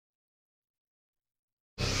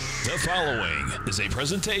The following is a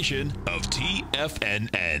presentation of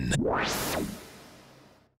TFNN.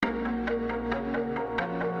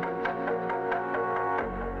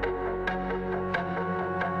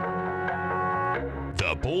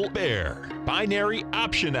 The Bull Bear Binary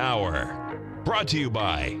Option Hour. Brought to you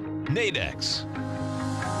by Nadex.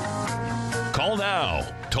 Call now,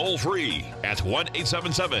 toll free at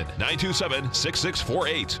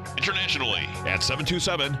 1-877-927-6648. Internationally at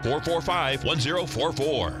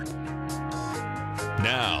 727-445-1044.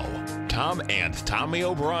 Now, Tom and Tommy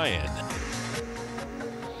O'Brien.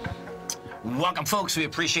 Welcome, folks. We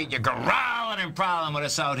appreciate you growling and prowling with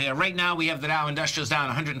us out here. Right now, we have the Dow Industrials down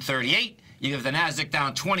 138. You have the Nasdaq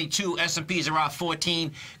down 22. S&Ps are off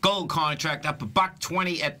 14. Gold contract up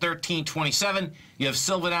 $1.20 at 13.27. You have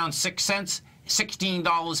silver down 6 cents,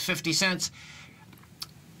 $16.50.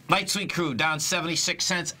 Light sweet crude down 76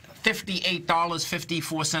 cents,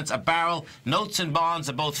 $58.54 a barrel. Notes and bonds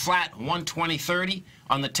are both flat, 120.30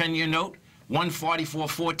 on the 10-year note,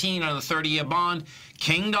 144.14 on the 30-year bond.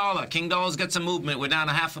 King Dollar's got some movement. We're down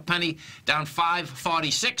a half a penny, down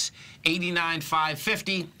 5.46,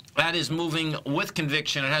 89.550. That is moving with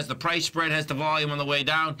conviction. It has the price spread, has the volume on the way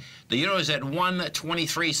down. The euro is at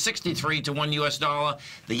 123.63 to $1 US.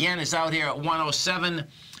 The yen is out here at 107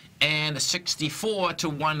 and 64 to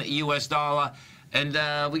 $1 US.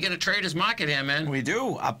 And we get a trader's market here, man. We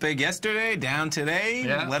do. Up big yesterday, down today,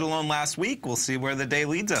 let alone last week. We'll see where the day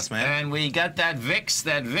leads us, man. And we got that VIX.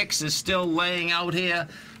 That VIX is still laying out here.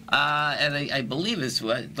 And I believe it's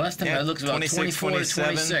last time I looked, about 24 to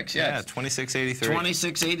 26. Yeah, 26.83.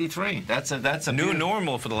 26.83. That's a new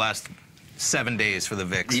normal for the last 7 days for the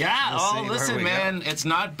VIX. Yeah. Listen, man, it's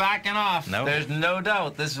not backing off. No. There's no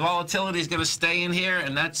doubt. This volatility is going to stay in here,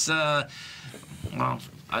 and that's well.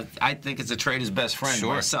 I think it's a trader's best friend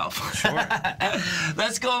myself. Sure.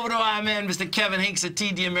 Let's go over to our man, Mr. Kevin Hinks at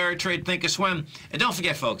TD Ameritrade Thinkorswim. And don't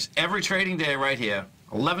forget, folks, every trading day right here,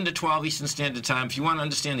 11 to 12 Eastern Standard Time. If you want to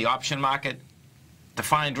understand the option market,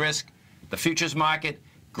 defined risk, the futures market,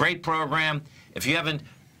 great program. If you haven't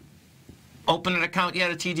opened an account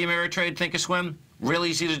yet at TD Ameritrade Thinkorswim, real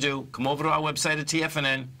easy to do. Come over to our website at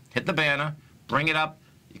TFNN, hit the banner, bring it up.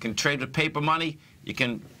 You can trade with paper money. You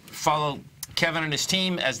can follow Kevin and his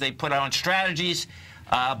team as they put on strategies.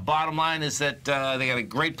 Bottom line is that they got a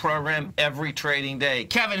great program every trading day.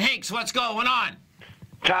 Kevin Hinks, what's going on?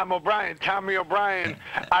 Tommy O'Brien.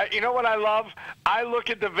 You know what I love? I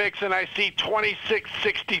look at the VIX and I see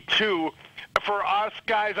 26.62. For us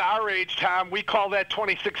guys our age, Tom, we call that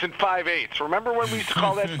 26 and 5/8. Remember when we used to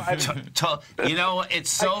call that 5/8? You know,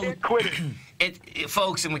 it's so... I can't quit it.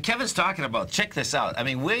 Folks, and what Kevin's talking about, check this out. I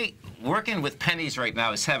mean, working with pennies right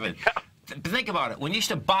now is heaven. Think about it. When you used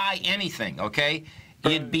to buy anything, okay,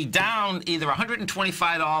 you'd be down either $125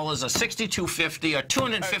 or $62.50 or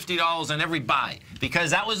 $250 on every buy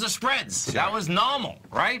because that was the spreads. Sure. That was normal,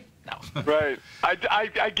 right? No. Right.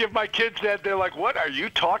 I give my kids that. They're like, what are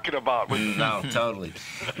you talking about? No, totally.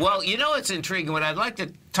 Well, you know, it's intriguing. What I'd like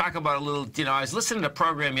to talk about a little, you know, I was listening to a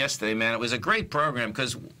program yesterday, man. It was a great program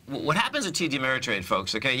because what happens at TD Ameritrade,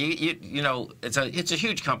 folks, okay, you know, it's a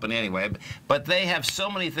huge company anyway, but they have so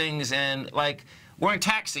many things, and like we're in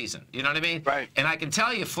tax season, you know what I mean? Right. And I can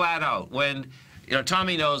tell you flat out, when, you know,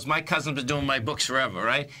 Tommy knows my cousin's been doing my books forever,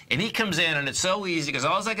 right? And he comes in, and it's so easy because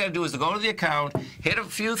all I got to do is to go to the account, hit a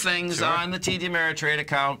few things on the TD Ameritrade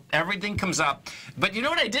account, everything comes up. But you know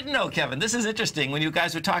what I didn't know, Kevin? This is interesting. When you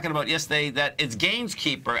guys were talking about yesterday that it's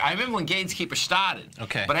Gainskeeper. I remember when Gainskeeper started.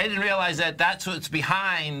 Okay. But I didn't realize that that's what's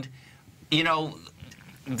behind, you know,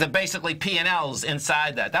 the basically P&Ls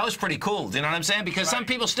inside that. That was pretty cool. Do you know what I'm saying? Because some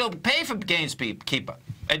people still pay for Gainskeeper,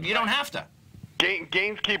 and you don't have to.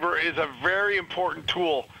 Gainskeeper is a very important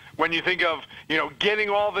tool when you think of, you know, getting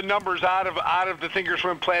all the numbers out of the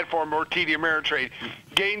Thinkorswim platform or TD Ameritrade.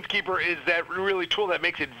 Gainskeeper is that really tool that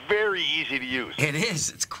makes it very easy to use. It is.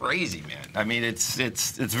 It's crazy, man. I mean, it's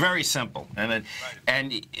very simple, and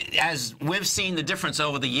and as we've seen the difference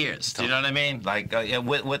over the years. Do you know what I mean? Like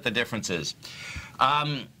what the difference is.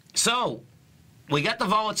 So we got the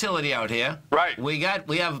volatility out here. Right. We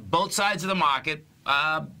have both sides of the market.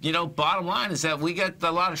 You know, bottom line is that we get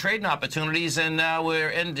a lot of trading opportunities, and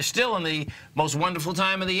we're still in the most wonderful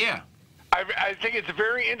time of the year. I think it's a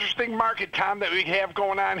very interesting market, Tom, that we have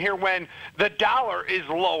going on here when the dollar is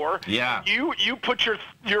lower. Yeah. You put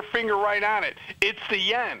your finger right on it. It's the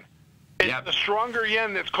yen. It's the stronger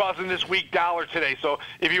yen that's causing this weak dollar today. So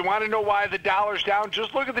if you want to know why the dollar's down,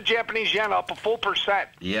 just look at the Japanese yen up a full %.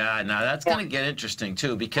 Yeah, now that's going to get interesting,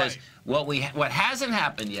 too, because what hasn't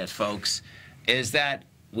happened yet, folks, is that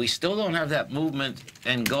we still don't have that movement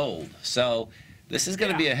in gold. So This is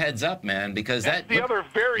going to be a heads up, man, because that's the other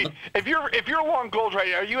very. If you're long gold right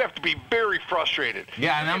now, you have to be very frustrated.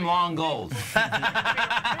 Yeah, and I'm long gold.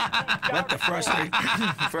 Let the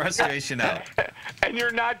frustration out. And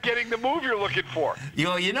you're not getting the move you're looking for.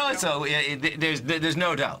 So there's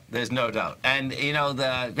no doubt. There's no doubt. And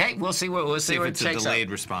hey, we'll see where it it's takes a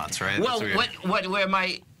delayed response, right? Well,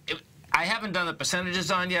 I haven't done the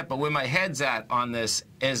percentages on yet, but where my head's at on this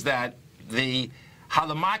is that how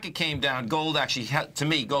the market came down, gold actually, to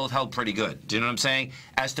me, gold held pretty good. Do you know what I'm saying?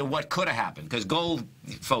 As to what could have happened. Because gold,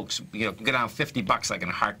 folks, can go down $50 like in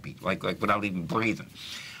a heartbeat, like without even breathing.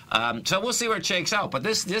 So we'll see where it shakes out. But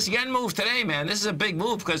this yen move today, man, this is a big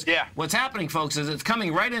move because what's happening, folks, is it's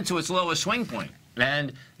coming right into its lowest swing point.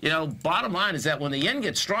 And, bottom line is that when the yen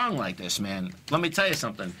gets strong like this, man, let me tell you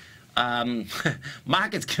something.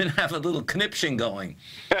 Markets can have a little conniption going.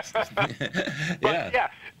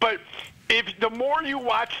 But if the more you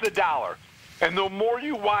watch the dollar and the more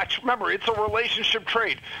you watch, remember, it's a relationship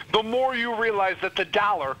trade, the more you realize that the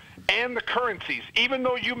dollar and the currencies, even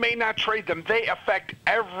though you may not trade them, they affect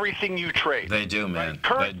everything you trade. They do, man. Right?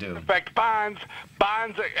 Currencies they do. Affect bonds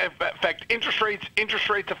affect interest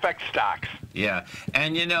rates affect stocks. Yeah,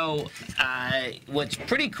 and what's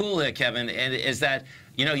pretty cool here, Kevin, is that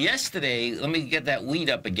yesterday, let me get that wheat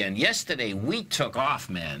up again. Yesterday, wheat took off,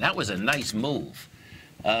 man. That was a nice move.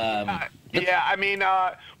 I mean,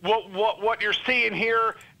 what you're seeing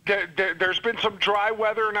here, there's been some dry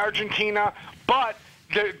weather in Argentina, but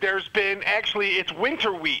there's been it's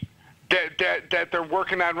winter wheat that they're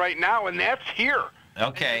working on right now, and that's here.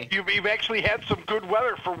 Okay. You've actually had some good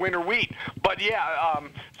weather for winter wheat, but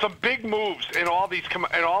some big moves in all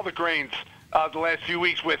the grains the last few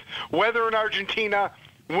weeks with weather in Argentina,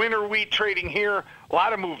 winter wheat trading here, a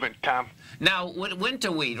lot of movement, Tom. Now,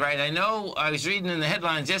 winter wheat, right? I know I was reading in the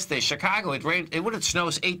headlines yesterday, Chicago, it would have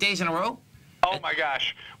snowed 8 days in a row? Oh, my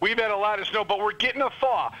gosh. We've had a lot of snow, but we're getting a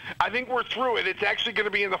thaw. I think we're through it. It's actually going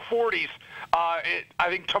to be in the 40s, I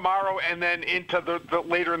think, tomorrow and then into the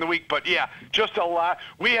later in the week. But, just a lot.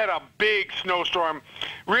 We had a big snowstorm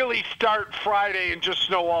really start Friday and just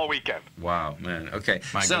snow all weekend. Wow, man. Okay.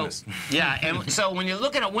 My goodness. Yeah, and so when you're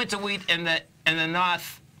looking at winter wheat in the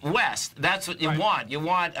Northwest, that's what you want. You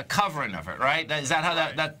want a covering of it, right? Is that how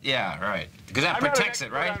that yeah, right. Because that protects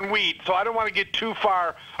it, right? I'm not an expert on wheat, so I don't want to get too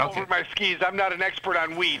far over my skis. I'm not an expert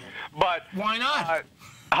on wheat, but why not?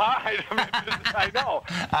 I know.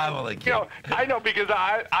 I'm only kidding. I know because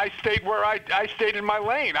I stayed where I stayed in my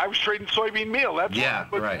lane. I was trading soybean meal. That's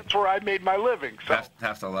that's where I made my living. So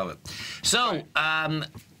have to love it. So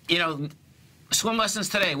swim lessons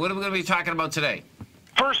today. What are we going to be talking about today?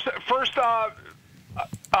 First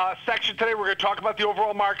section today, we're going to talk about the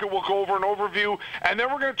overall market. We'll go over an overview, and then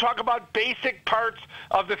we're going to talk about basic parts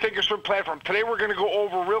of the Thinkorswim platform. Today, we're going to go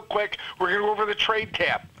over real quick. We're going to go over the trade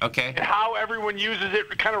tab. Okay. And how everyone uses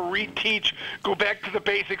it, kind of reteach, go back to the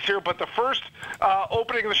basics here. But the first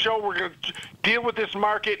opening of the show, we're going to deal with this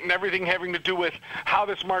market and everything having to do with how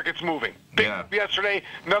this market's moving. Big move yesterday,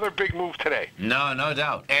 another big move today. No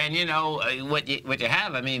doubt. And what you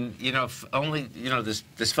have, I mean, only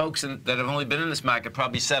there's folks that have only been in this market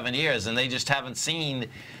probably 7 years, and they just haven't seen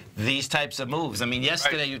these types of moves. I mean,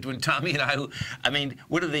 yesterday when Tommy and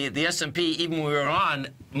what are the S&P, even when we were on,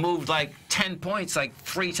 moved like 10 points like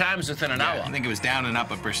 3 times within an hour. I think it was down and up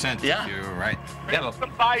 1%. Yeah. You were right.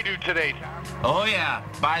 Some Baidu today, Tom. Oh, yeah.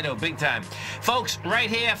 Baidu, big time. Folks, right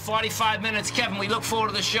here, 45 minutes. Kevin, we look forward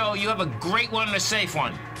to the show. You have a great one and a safe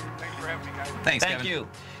one. Thanks for having me, guys. Thanks, Thank you.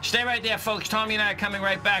 Stay right there, folks. Tommy and I are coming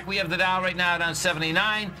right back. We have the Dow right now down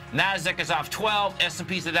 79. Nasdaq is off 12.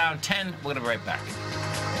 S&Ps are down 10. We're going to be right back.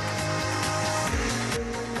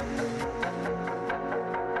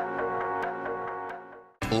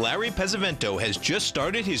 Larry Pesavento has just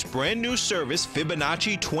started his brand new service,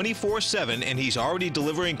 Fibonacci 24/7, and he's already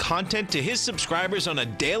delivering content to his subscribers on a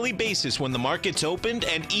daily basis when the market's opened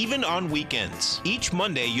and even on weekends. Each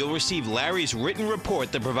Monday, you'll receive Larry's written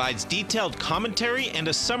report that provides detailed commentary and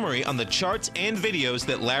a summary on the charts and videos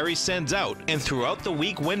that Larry sends out. And throughout the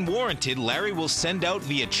week, when warranted, Larry will send out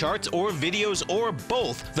via charts or videos or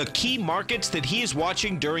both the key markets that he is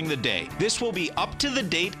watching during the day. This will be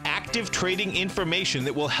up-to-the-date, active trading information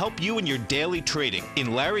that will help you in your daily trading.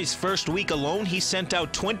 In Larry's first week alone, he sent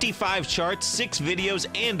out 25 charts, 6 videos,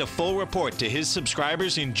 and a full report to his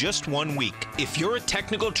subscribers in just 1 week. If you're a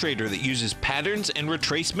technical trader that uses patterns and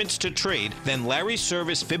retracements to trade, then Larry's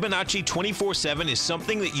service Fibonacci 24/7 is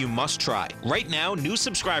something that you must try. Right now, new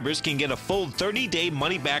subscribers can get a full 30-day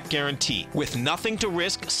money-back guarantee. With nothing to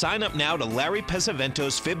risk, sign up now to Larry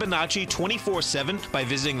Pesavento's Fibonacci 24/7 by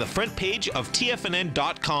visiting the front page of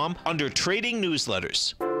TFNN.com under Trading Newsletters.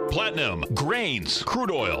 platinum, grains,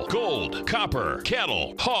 crude oil, gold, copper,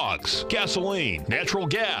 cattle, hogs, gasoline, natural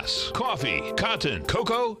gas, coffee, cotton,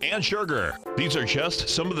 cocoa, and sugar. These are just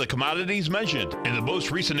some of the commodities mentioned in the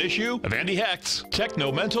most recent issue of Andy Hecht's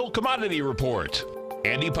Techno-Mental Commodity Report.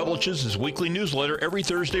 Andy publishes his weekly newsletter every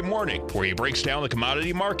Thursday morning, where he breaks down the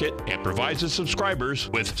commodity market and provides his subscribers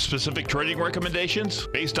with specific trading recommendations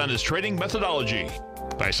based on his trading methodology.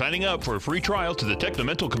 By signing up for a free trial to the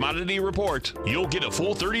Techno-Mental Commodity Report, you'll get a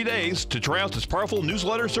full 30 days to try out this powerful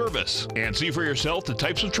newsletter service and see for yourself the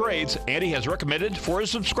types of trades Andy has recommended for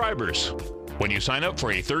his subscribers. When you sign up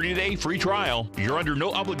for a 30-day free trial, you're under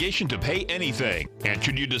no obligation to pay anything. And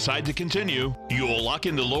should you decide to continue, you will lock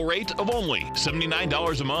in the low rate of only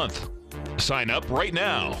 $79 a month. Sign up right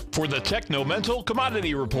now for the Techno-Mental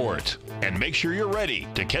Commodity Report and make sure you're ready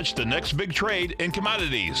to catch the next big trade in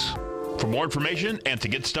commodities. For more information and to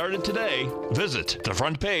get started today, visit the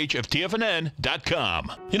front page of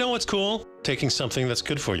TFNN.com. You know what's cool? Taking something that's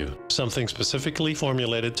good for you. Something specifically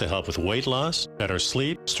formulated to help with weight loss, better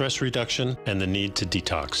sleep, stress reduction, and the need to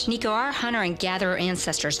detox. Nico, our hunter and gatherer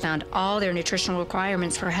ancestors found all their nutritional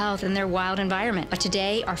requirements for health in their wild environment. But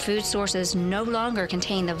today, our food sources no longer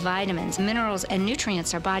contain the vitamins, minerals, and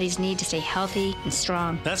nutrients our bodies need to stay healthy and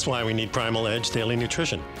strong. That's why we need Primal Edge Daily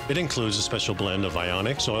Nutrition. It includes a special blend of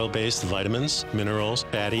ionic, soil-based vitamins, minerals,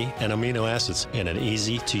 fatty, and amino acids in an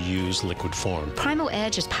easy-to-use liquid form. Primal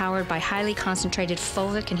Edge is powered by highly concentrated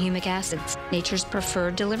fulvic and humic acids, nature's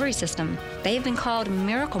preferred delivery system. They have been called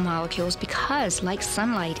miracle molecules because, like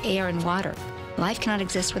sunlight, air, and water, life cannot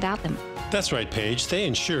exist without them. That's right, Paige. They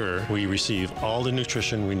ensure we receive all the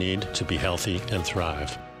nutrition we need to be healthy and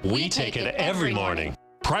thrive. We take it every morning.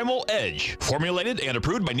 Primal Edge, formulated and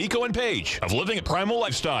approved by Nico and Paige of Living a Primal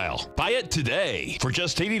Lifestyle. Buy it today for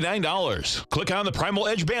just $89. Click on the Primal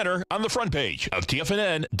Edge banner on the front page of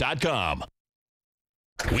TFNN.com.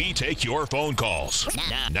 We take your phone calls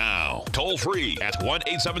now. Toll free at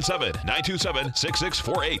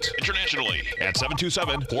 1-877-927-6648. Internationally at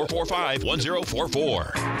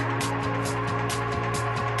 727-445-1044.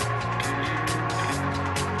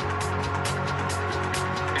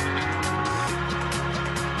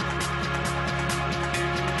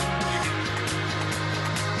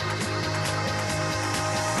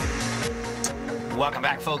 Welcome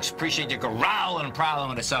back, folks. Appreciate you growling and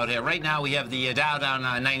prowling with us out here. Right now, we have the Dow down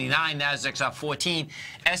 99, Nasdaq's up 14,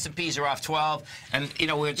 S&Ps are off 12. And, you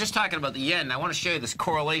know, we were just talking about the yen. I want to show you this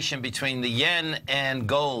correlation between the yen and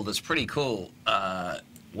gold. It's pretty cool.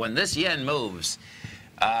 When this yen moves,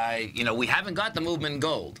 you know, we haven't got the movement in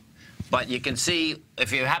gold. But you can see,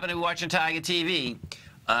 if you happen to be watching Tiger TV,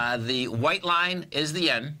 the white line is the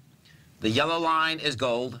yen. The yellow line is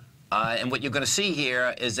gold. And what you're going to see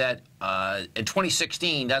here is that in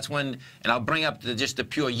 2016, that's when, and I'll bring up just the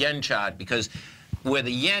pure yen chart, because where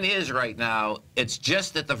the yen is right now, it's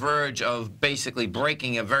just at the verge of basically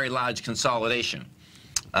breaking a very large consolidation.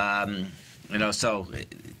 You know, so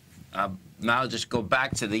now just go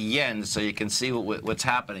back to the yen so you can see what's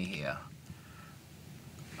happening here.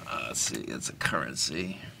 Let's see, it's a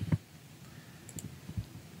currency.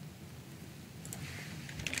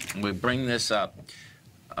 We bring this up.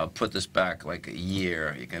 I'll put this back like a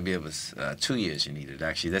year. You can be able to, 2 years you need it,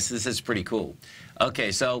 actually. This is pretty cool. Okay,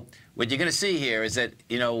 so what you're going to see here is that,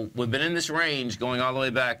 you know, we've been in this range going all the way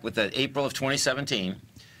back with the April of 2017.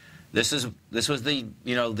 This was the,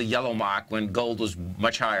 you know, the yellow mark when gold was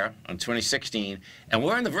much higher in 2016. And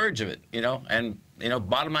we're on the verge of it, you know. And, you know,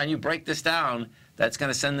 bottom line, you break this down, that's going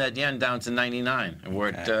to send that yen down to 99. And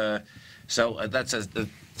we're at, so that's a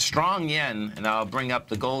strong yen, and I'll bring up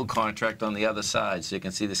the gold contract on the other side so you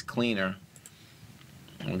can see this cleaner.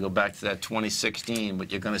 We'll go back to that 2016, but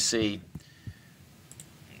you're going to see,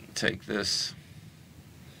 take this,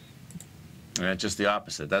 and just the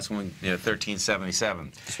opposite. That's when, you know,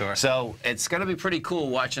 1377. Sure. So it's going to be pretty cool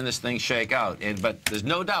watching this thing shake out. But there's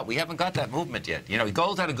no doubt we haven't got that movement yet. You know,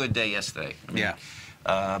 gold had a good day yesterday. I mean, yeah.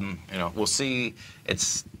 You know, we'll see.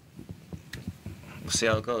 We'll see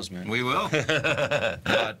how it goes, man. We will.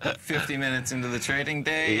 About 50 minutes into the trading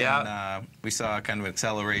day, yeah. And we saw kind of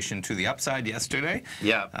acceleration to the upside yesterday.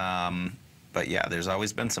 Yeah. But yeah, there's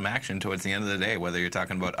always been some action towards the end of the day, whether you're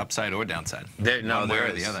talking about upside or downside. One way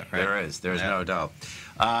or the other, right? There is. There's no doubt.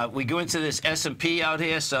 We go into this S&P out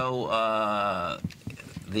here. So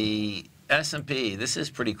the S&P, this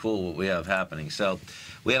is pretty cool what we have happening. So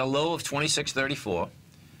we had a low of 2634.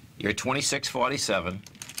 You're 2647.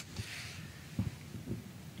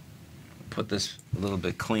 Put this a little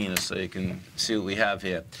bit cleaner so you can see what we have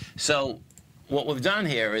here. So what we've done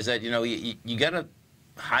here is that, you know, you got a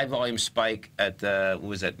high volume spike at the,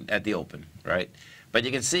 at the open, right? But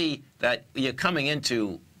you can see that you're coming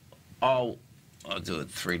into I'll do it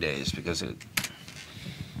 3 days because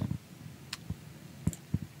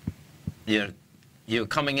you're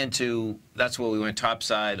coming into, that's where we went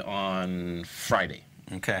topside on Friday.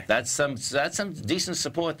 Okay. That's some decent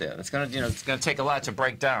support there. It's gonna it's gonna take a lot to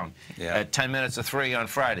break down at 10 minutes of 3 on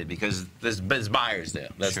Friday because there's buyers there.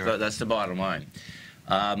 That's the bottom line.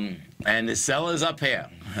 And the sellers up here,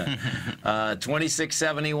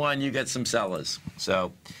 2671. You get some sellers.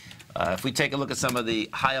 So if we take a look at some of the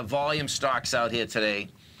higher volume stocks out here today.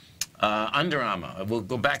 Under Armour. We'll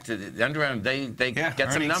go back to the Under Armour. They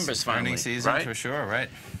get some numbers finally. Earnings season, right? for sure, right?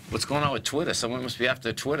 What's going on with Twitter? Someone must be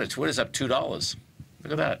after Twitter. Twitter's up $2.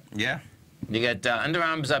 Look at that. Yeah. You get Under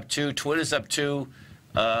Armour's up 2, Twitter's up 2.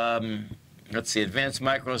 Let's see, Advanced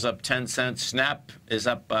Micro's up 10 cents. Snap is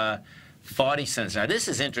up 40 cents. Now this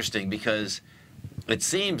is interesting because it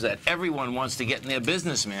seems that everyone wants to get in their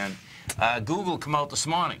business, man. Google come out this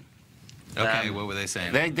morning. Okay, what were they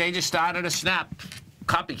saying? They just started a Snap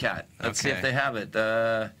copycat. Let's see if they have it.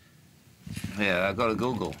 Yeah, I'll go to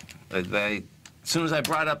Google. As soon as I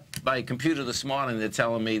brought up my computer this morning, they're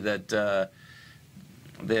telling me that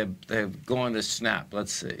they're going to Snap.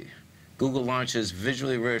 Let's see. Google launches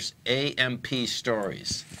visually rich AMP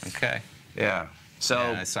stories. Okay. Yeah. So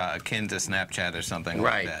I saw akin to Snapchat or something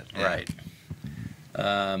like that. Yeah. Right.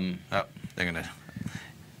 Oh, they're gonna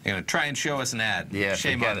try and show us an ad. Yeah.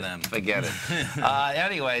 Shame on them. Forget it.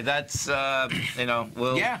 Anyway, that's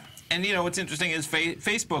we'll. Yeah. And what's interesting is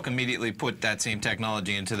Facebook immediately put that same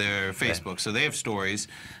technology into their Facebook, so they have stories,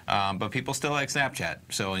 but people still like Snapchat.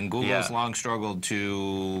 So, and Google's long struggled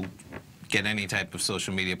to get any type of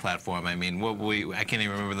social media platform. I mean, I can't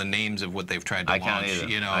even remember the names of what they've tried to launch. Can't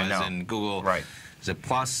either. As in Google, right? Is it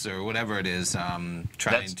Plus or whatever it is? Trying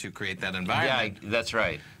to create that environment. Yeah, that's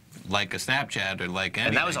right. Like a Snapchat or like anything.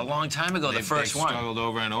 And that was a long time ago. The first one. They struggled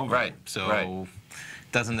over and over. Right. So.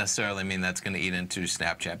 Doesn't necessarily mean that's going to eat into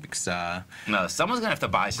Snapchat because no, someone's going to have to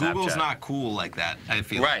buy Snapchat. Google's not cool like that. I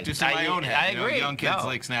feel right. Just in my own head. I agree. Young kids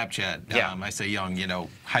like Snapchat. Yeah. I say young,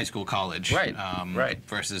 high school, college. Right. Right.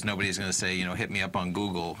 Versus nobody's going to say, hit me up on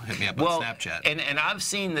Google, hit me up on Snapchat. And I've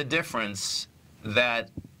seen the difference that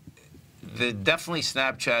definitely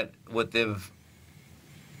Snapchat. What they've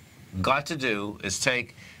got to do is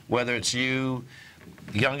take whether it's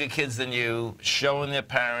younger kids than you, showing their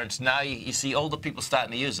parents. Now you see older people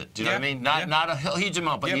starting to use it. Do you know what I mean? Not a huge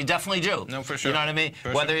amount, but you definitely do. No, for sure. You know what I mean?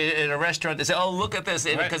 Whether at a restaurant, they say, "Oh, look at this,"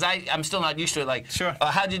 because I'm still not used to it. Like,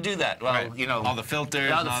 how'd you do that? Well, all the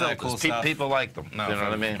filters, all the filters. That cool stuff. People like them. No, you know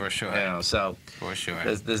what I mean? For sure. So for sure.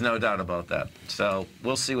 There's no doubt about that. So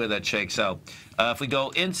we'll see where that shakes out. If we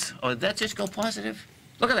go did that just go positive?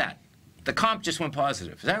 Look at that. The comp just went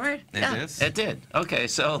positive. Is that right? It did. Okay,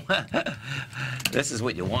 so this is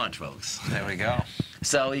what you want, folks. There we go.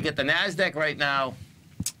 So you get the NASDAQ right now.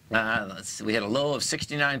 Let's see, we had a low of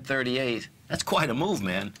 69.38. That's quite a move,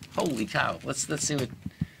 man. Holy cow. Let's see what...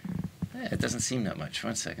 it doesn't seem that much.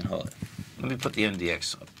 1 second, hold it. Let me put the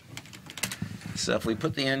NDX up. So if we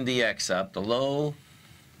put the NDX up, the low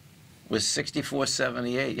was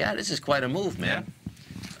 64.78. Yeah, this is quite a move, man.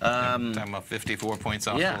 Talking about 54 points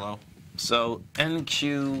off the low. So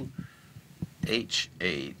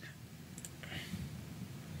NQH8.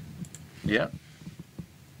 Yep.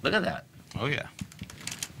 Look at that. Oh, yeah.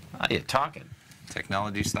 You're talking.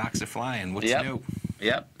 Technology stocks are flying. What's new?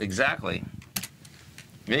 Yep, exactly.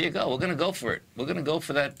 There you go. We're going to go for it. We're going to go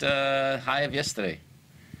for that high of yesterday.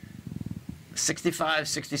 65,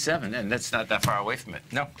 67, and that's not that far away from it.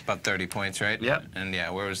 No, about 30 points, right? Yep. And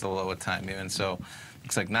where was the low at time even? So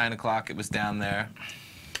looks like 9 o'clock it was down there.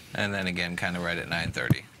 And then again, kind of right at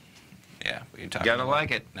 9:30. Yeah, you're talking. Gotta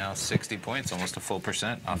like it. Now 60 points, almost a full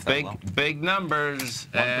 % off that low. Big numbers.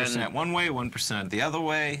 1% one way, 1% the other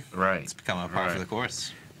way. Right. It's become a part of the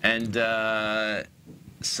course. And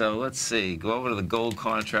so let's see. Go over to the gold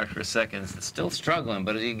contract for a second. It's still struggling,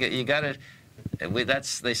 but you got it.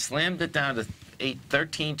 They slammed it down to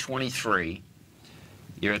 13.23.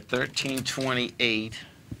 You're at 13.28.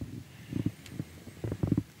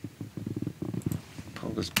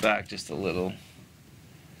 Pull this back just a little.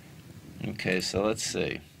 Okay, so let's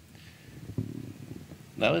see.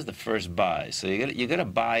 That was the first buy. So you got a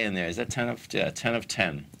buy in there. Is that 10 of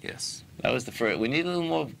 10? Yes. That was the first. We need a little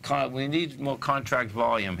more. We need more contract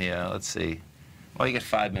volume here. Let's see. Well, you get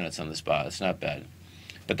 5 minutes on this buy. It's not bad.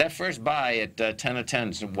 But that first buy at 10 of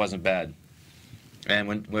 10 wasn't bad. And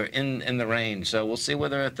when we're in the range, so we'll see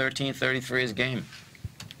whether 13.33 is game.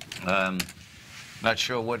 Not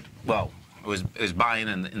sure what. Well, it was buying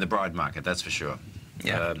in the broad market. That's for sure.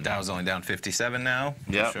 Yeah. Dow's only down 57 now.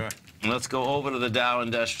 Yeah. Sure. Let's go over to the Dow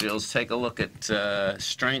Industrials. Take a look at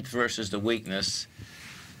strength versus the weakness.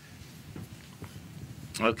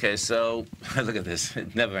 Okay, so look at this.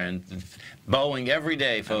 It never ends. Boeing every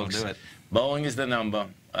day, folks. Don't do it. Boeing is the number.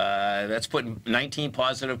 That's putting 19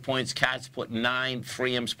 positive points. CAT's putting 9.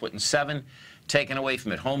 3M's putting 7. Taken away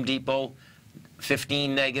from it. Home Depot,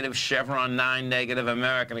 15 negative. Chevron, 9 negative.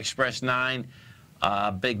 American Express, 9.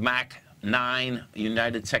 Big Mac, 9.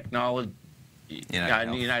 United Technology,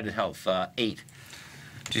 United Health, 8.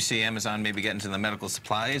 Do you see Amazon maybe get into the medical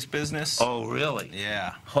supplies business? Oh, really?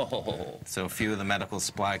 Yeah. Oh. So a few of the medical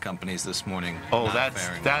supply companies this morning. Oh, not that's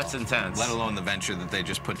faring well, intense. Let alone the venture that they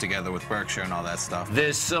just put together with Berkshire and all that stuff.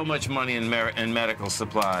 There's so much money in medical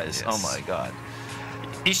supplies. Yes. Oh my God.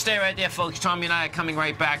 You stay right there, folks. Tommy and I are coming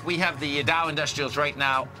right back. We have the Dow Industrials right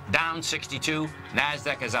now down 62.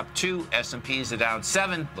 Nasdaq is up 2. S&Ps are down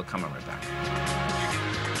 7. We're coming right back.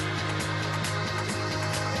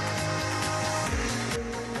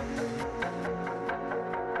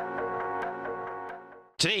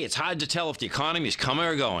 Today, it's hard to tell if the economy is coming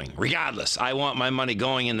or going. Regardless, I want my money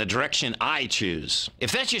going in the direction I choose.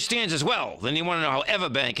 If that's your stance as well, then you want to know how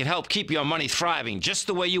Everbank can help keep your money thriving just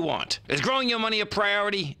the way you want. Is growing your money a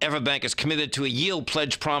priority? Everbank is committed to a yield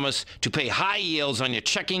pledge promise to pay high yields on your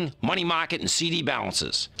checking, money market, and CD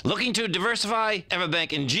balances. Looking to diversify?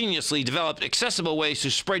 Everbank ingeniously developed accessible ways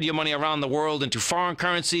to spread your money around the world into foreign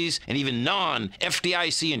currencies and even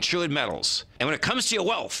non-FDIC insured metals. And when it comes to your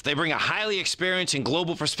wealth, they bring a highly experienced and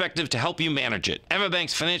global perspective to help you manage it.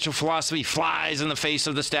 Everbank's financial philosophy flies in the face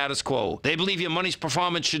of the status quo. They believe your money's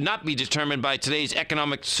performance should not be determined by today's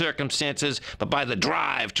economic circumstances, but by the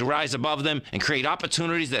drive to rise above them and create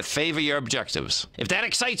opportunities that favor your objectives. If that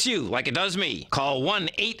excites you, like it does me, call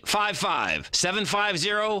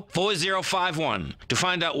 1-855-750-4051 to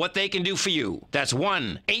find out what they can do for you. That's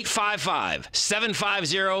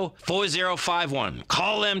 1-855-750-4051.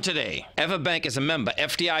 Call them today. Everbank is a member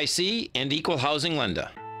FDIC and equal housing lender.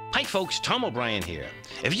 Hi folks, Tom O'Brien here.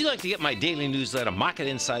 If you'd like to get my daily newsletter, Market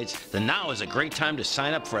Insights, then now is a great time to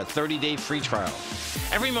sign up for a 30-day free trial.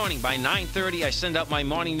 Every morning by 9:30, I send out my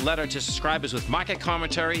morning letter to subscribers with market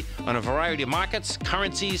commentary on a variety of markets,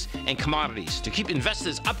 currencies, and commodities to keep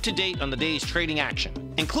investors up to date on the day's trading action.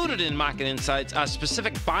 Included in Market Insights are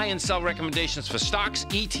specific buy and sell recommendations for stocks,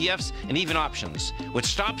 ETFs, and even options, with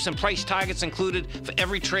stops and price targets included for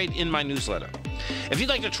every trade in my newsletter. If you'd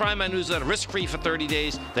like to try my newsletter risk-free for 30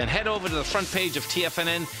 days, then head over to the front page of TFNN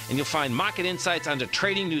and you'll find Market Insights under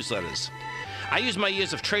Trading Newsletters. I use my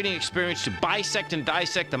years of trading experience to bisect and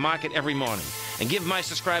dissect the market every morning and give my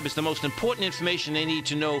subscribers the most important information they need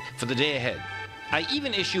to know for the day ahead. I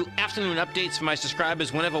even issue afternoon updates for my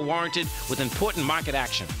subscribers whenever warranted with important market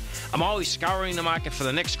action. I'm always scouring the market for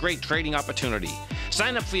the next great trading opportunity.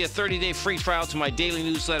 Sign up for your 30-day free trial to my daily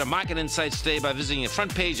newsletter, Market Insights, today by visiting the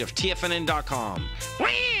front page of TFNN.com.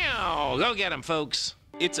 Wow! Go get 'em, folks.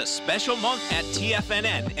 It's a special month at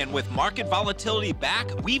TFNN, and with market volatility back,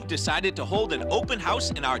 we've decided to hold an open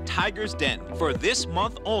house in our Tiger's Den. For this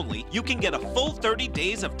month only, you can get a full 30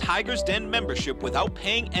 days of Tiger's Den membership without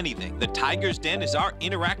paying anything. The Tiger's Den is our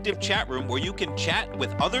interactive chat room where you can chat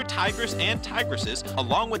with other tigers and tigresses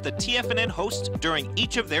along with the TFNN hosts during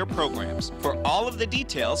each of their programs. For all of the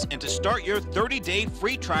details and to start your 30-day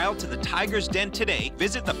free trial to the Tiger's Den today,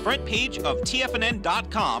 visit the front page of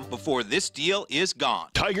TFNN.com before this deal is gone.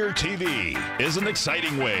 Tiger TV is an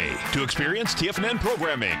exciting way to experience TFNN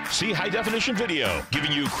programming. See high-definition video,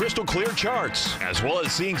 giving you crystal clear charts, as well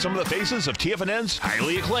as seeing some of the faces of TFNN's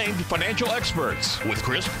highly acclaimed financial experts with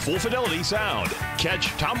crisp, full-fidelity sound. Catch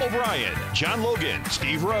Tom O'Brien, John Logan,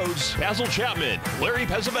 Steve Rhodes, Basil Chapman, Larry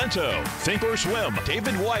Pesavento, Think or Swim,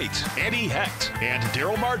 David White, Andy Hecht, and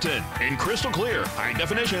Daryl Martin in crystal clear,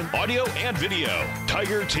 high-definition audio and video.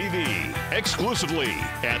 Tiger TV, exclusively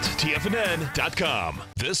at TFNN.com.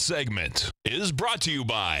 This segment is brought to you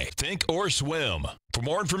by Think or Swim. For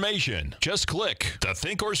more information, just click the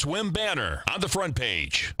Think or Swim banner on the front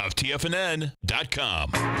page of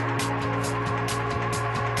TFNN.com.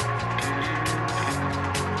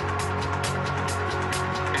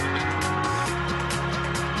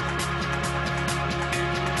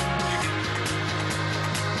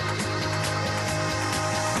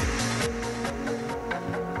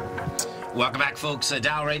 Welcome back, folks.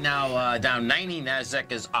 Dow right now down 90.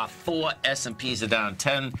 Nasdaq is off 4. S&Ps are down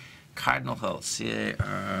 10. Cardinal Health,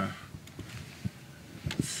 CAH,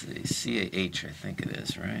 I think it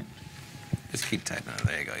is, right? Just keep typing it.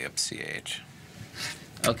 There you go. Yep, CH.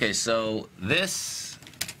 Okay, so this...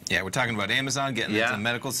 Yeah, we're talking about Amazon getting into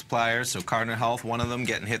medical suppliers. So Cardinal Health, one of them,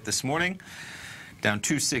 getting hit this morning. down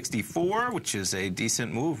 264, which is a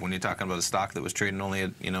decent move when you're talking about a stock that was trading only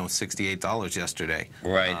at, $68 yesterday.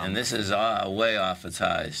 Right, and this is way off its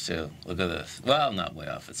highs, too. Look at this. Well, not way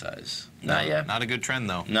off its highs. Not yet. Not a good trend,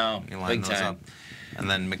 though. No, big time. Up. And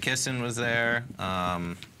then McKesson was there.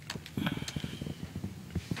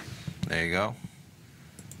 There you go.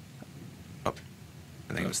 Oh,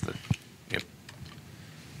 I think it was yep.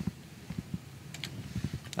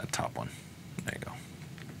 That top one. There you go.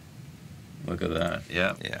 Look at that,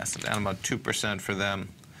 yeah. Yeah, so down about 2% for them.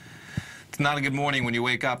 It's not a good morning when you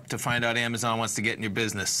wake up to find out Amazon wants to get in your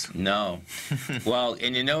business. No. Well,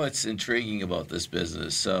 and you know what's intriguing about this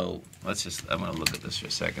business? So I'm going to look at this for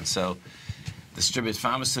a second. So distributes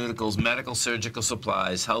pharmaceuticals, medical, surgical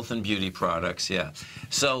supplies, health and beauty products, yeah.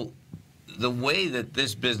 So the way that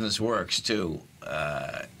this business works, too,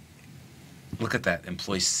 look at that,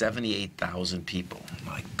 employs 78,000 people.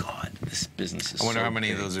 My God, this business is I wonder so how many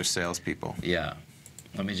big. of those are salespeople. Yeah.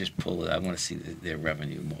 Let me just pull it. I want to see their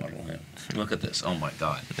revenue model here. Look at this. Oh, my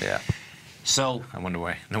God. Yeah. So no wonder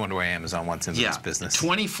why Amazon wants into this business.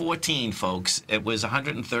 2014, folks, it was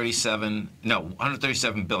 137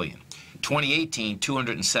 billion. 2018,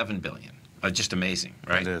 207 billion. Just amazing,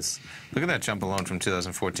 right? It is. Look at that jump alone from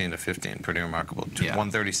 2014 to 15. Pretty remarkable.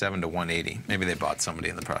 137 to 180. Maybe they bought somebody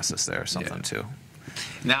in the process there or something too.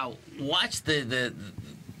 Now, watch the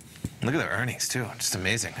look at their earnings too. Just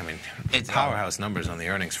amazing. I mean, it's powerhouse numbers on the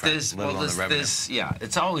earnings front, let alone the revenue.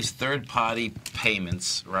 It's always third-party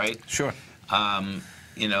payments, right? Sure.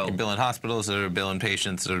 You're billing hospitals that are billing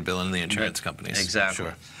patients that are billing the insurance companies. Exactly.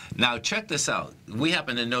 Sure. Now, check this out. We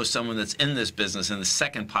happen to know someone that's in this business, in the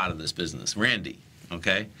second part of this business, Randy,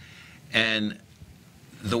 okay? And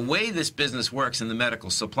the way this business works in the medical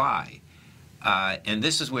supply, and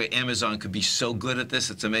this is where Amazon could be so good at this,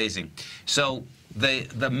 it's amazing. So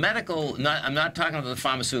the medical, I'm not talking about the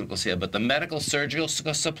pharmaceuticals here, but the medical surgical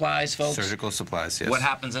supplies, folks. Surgical supplies, yes. What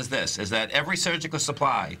happens is this, is that every surgical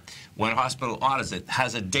supply, when a hospital orders it,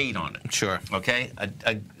 has a date on it. Sure. Okay?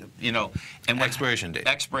 And expiration date.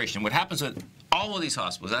 Expiration. What happens with all of these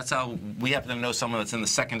hospitals, that's how we happen to know someone that's in the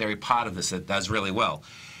secondary part of this that does really well.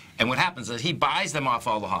 And what happens is he buys them off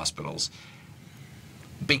all the hospitals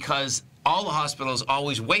because all the hospitals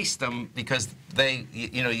always waste them because they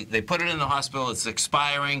put it in the hospital, it's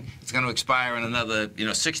expiring, it's going to expire in another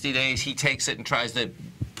 60 days. He takes it and tries to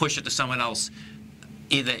push it to someone else.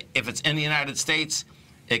 Either if it's in the United States,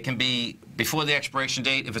 it can be before the expiration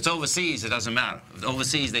date. If it's overseas, it doesn't matter. If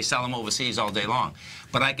overseas, they sell them overseas all day long.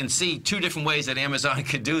 But I can see two different ways that Amazon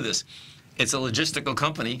could do this. It's a logistical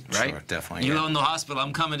company, right? Sure, definitely. You own the hospital,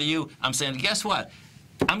 I'm coming to you, I'm saying, guess what?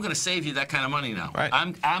 I'm going to save you that kind of money now. Right.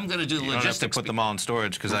 I'm going to do the logistics. You don't have to put them all in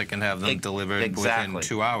storage because I can have them delivered within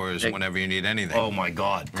 2 hours whenever you need anything. Oh, my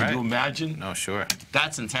God. Can you imagine? No, sure.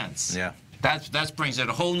 That's intense. Yeah. That brings it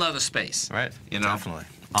a whole nother space. Right. Definitely.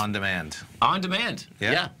 On demand. On demand.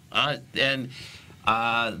 Yeah. And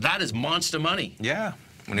that is monster money. Yeah.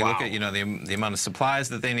 When you look at, the amount of supplies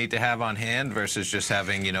that they need to have on hand versus just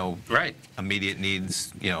having, immediate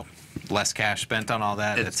needs, less cash spent on all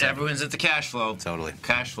that. Everyone's at the cash flow. Totally.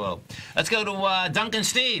 Cash flow. Let's go to Duncan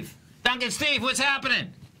Steve. Duncan Steve, what's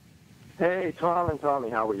happening? Hey, Tom and Tommy,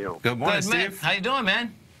 how are you? Good morning, Steve. Man. How you doing,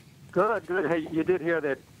 man? Good, good. Hey, you did hear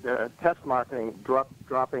that test marketing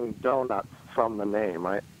dropping donuts from the name,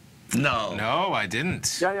 right? No. No, I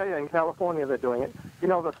didn't. Yeah. In California, they're doing it. You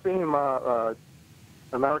know the theme,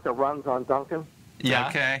 America runs on Duncan? Yeah.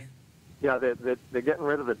 Okay. Yeah, they're getting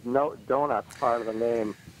rid of the donuts part of the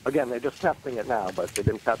name. Again, they're just testing it now, but they've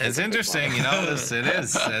been testing it. It's interesting, it is.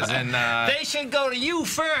 As in, they should go to you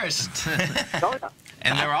first. Oh, yeah.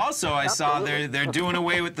 And they're also, I saw, they're doing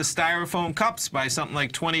away with the styrofoam cups by something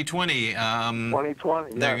like 2020.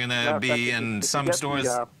 2020, They're going to be in some stores.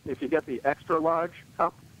 If you get the extra large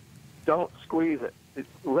cup, don't squeeze it.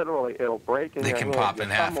 It'll break in your hand. They can pop in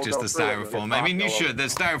half, just the styrofoam. I mean, you should. The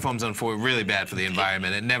styrofoam's really bad for the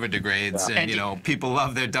environment. It never degrades, and people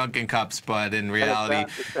love their Dunkin' cups, but in reality,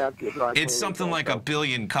 it's something like 1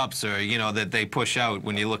 billion cups, that they push out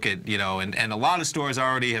when you look at, and a lot of stores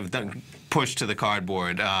already have pushed to the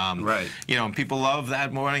cardboard. Right. And people love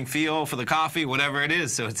that morning feel for the coffee, whatever it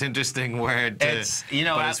is. So it's interesting where but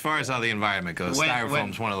as far as how the environment goes,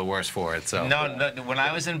 styrofoam's one of the worst for it. So no, when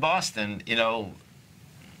I was in Boston,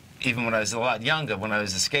 even when I was a lot younger, when I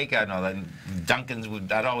was a skate guy and all that, Dunkin's,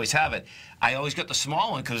 I'd always have it. I always got the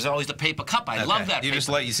small one because it was always the paper cup. I love that.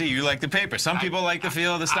 You like the paper. Some people like the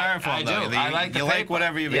feel of the styrofoam. I do. I like the paper. You like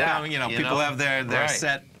whatever you become. People have their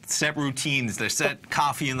set routines. Their set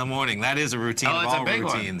coffee in the morning. That is a routine of all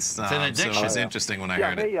routines. It's an addiction. So it was interesting when I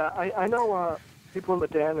heard it. I know people in the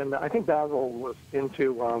den, and I think Basil was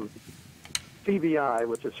into CBI,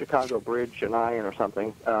 which is Chicago Bridge and Iron or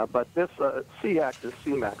something, but this CX is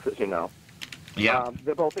CMEX, as you know. Yeah.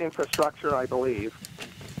 They're both infrastructure, I believe.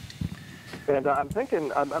 And I'm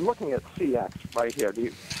thinking, I'm looking at CX right here.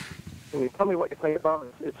 Can you tell me what you think about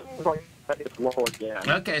it? It seems like it's low again.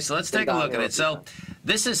 Okay, so let's take a look at it. So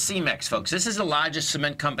this is CMEX, folks. This is the largest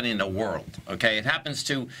cement company in the world. Okay, it happens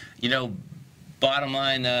to, bottom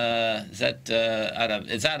line,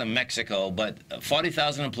 it's out of Mexico, but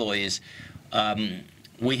 40,000 employees.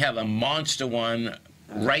 We have a monster one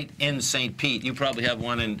right in St. Pete. You probably have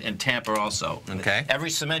one in Tampa also. Okay. Every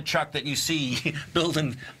cement truck that you see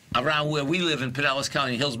building around where we live in Pinellas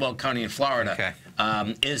County, Hillsborough County in Florida,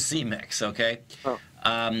 is CMEX, okay? Oh.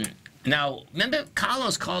 Now, remember,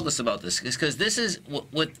 Carlos called us about this, because this is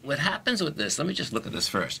what happens with this. Let me just look at this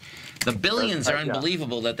first. The billions are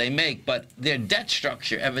unbelievable that they make, but their debt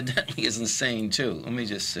structure evidently is insane, too. Let me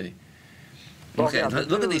just see. Okay,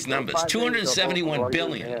 look at these numbers. $271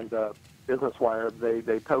 billion. And Business Wire,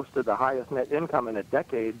 they posted the highest net income in a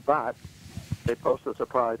decade, but they posted a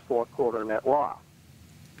surprise fourth quarter net loss.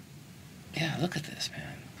 Yeah, look at this,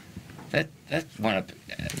 man. That's one of.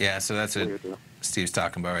 Yeah, so that's what Steve's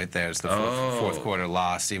talking about right there. It's the fourth quarter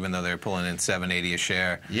loss, even though they're pulling in $7.80 a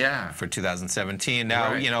share. Yeah. For 2017.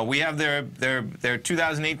 Now, we have their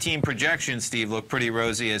 2018 projections. Steve, look pretty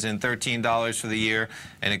rosy, as in $13 for the year,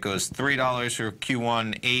 and it goes $3 for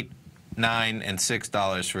Q1, $8, $9, and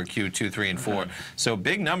 $6 for Q2, 3, and 4. So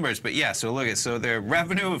big numbers, but yeah. So look at their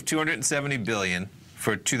revenue of $270 billion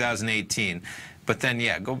for 2018. But then,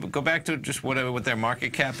 yeah, go back to just what their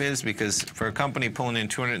market cap is, because for a company pulling in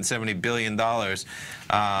 $270 billion,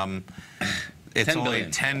 it's only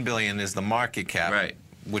 $10 billion is the market cap, right?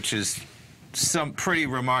 Which is pretty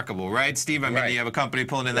remarkable, right, Steve? I mean, you have a company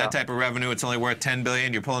pulling in that type of revenue, it's only worth $10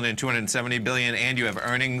 billion. You're pulling in $270 billion, and you have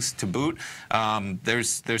earnings to boot.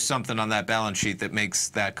 There's something on that balance sheet that makes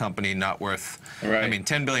that company not worth. Right. I mean,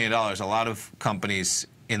 $10 billion. A lot of companies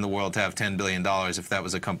in the world to have $10 billion. If that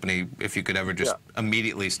was a company, if you could ever just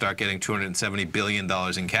immediately start getting $270 billion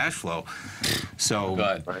in cash flow. So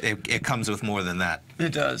it comes with more than that.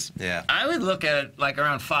 It does. Yeah. I would look at it like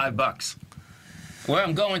around $5. Where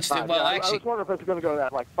I'm going, Steve, well, actually. I was wondering if it's going to go to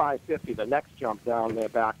that like $5.50, the next jump down there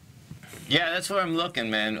back. Yeah, that's where I'm looking,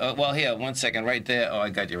 man. Well, here, 1 second, right there. Oh, I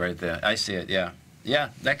got you right there. I see it, yeah.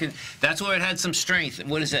 Yeah, that's where it had some strength.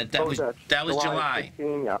 What is that? That was July.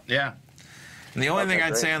 16, yeah. And the only thing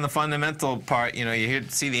I'd say on the fundamental part, you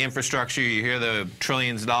see the infrastructure, you hear the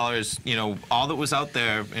trillions of dollars, all that was out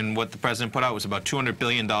there and what the president put out was about $200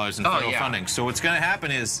 billion in federal funding. So what's going to happen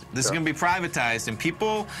is this is going to be privatized, and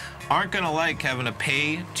people aren't going to like having to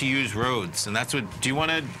pay to use roads. And that's do you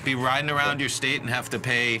want to be riding around your state and have to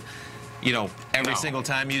pay, every single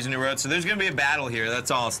time using the road? So there's going to be a battle here. That's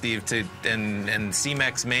all, Steve. And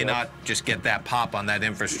CMEX may not just get that pop on that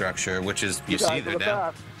infrastructure, which is, you see they're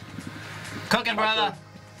down. Cooking, brother.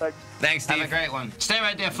 Thanks, Steve. Have a great one. Stay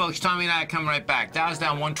right there, folks. Tommy and I are coming right back. Dow's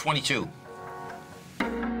down 122.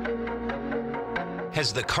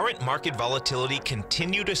 Has the current market volatility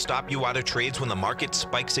continued to stop you out of trades when the market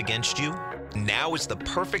spikes against you? Now is the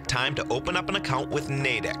perfect time to open up an account with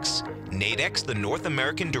Nadex. Nadex, the North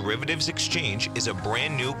American Derivatives Exchange, is a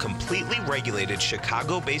brand new, completely regulated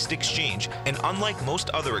Chicago-based exchange, and unlike most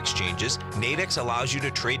other exchanges, Nadex allows you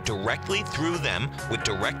to trade directly through them with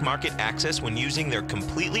direct market access when using their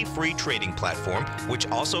completely free trading platform, which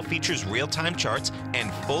also features real-time charts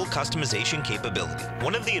and full customization capability.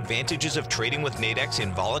 One of the advantages of trading with Nadex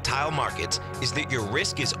in volatile markets is that your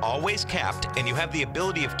risk is always capped, and you have the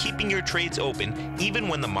ability of keeping your trades open even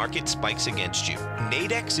when the market spikes against you.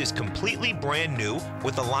 Nadex is completely brand new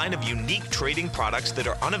with a line of unique trading products that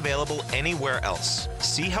are unavailable anywhere else.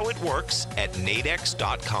 See how it works at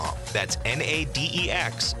nadex.com. That's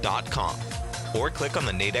NADEX.com. Or click on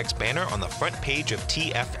the Nadex banner on the front page of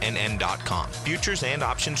TFNN.com. Futures and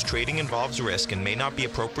options trading involves risk and may not be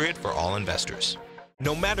appropriate for all investors.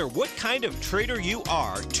 No matter what kind of trader you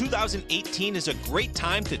are, 2018 is a great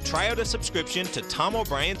time to try out a subscription to Tom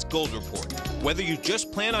O'Brien's Gold Report. Whether you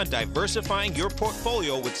just plan on diversifying your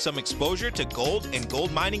portfolio with some exposure to gold and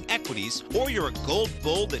gold mining equities, or you're a gold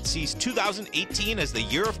bull that sees 2018 as the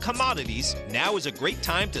year of commodities, now is a great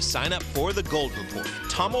time to sign up for the Gold Report.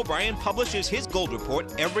 Tom O'Brien publishes his Gold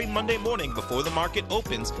Report every Monday morning before the market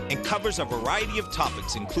opens and covers a variety of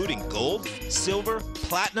topics including gold, silver,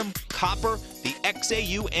 platinum, copper, the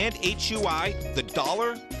XAU and HUI, the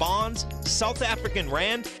dollar, bonds, South African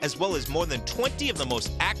rand, as well as more than 20 of the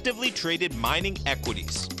most actively traded mining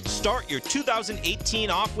equities. Start your 2018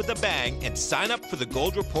 off with a bang and sign up for the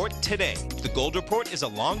Gold Report today. The Gold Report is a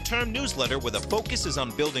long-term newsletter where the focus is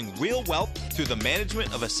on building real wealth through the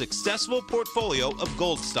management of a successful portfolio of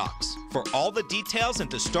gold stocks. For all the details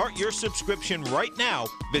and to start your subscription right now,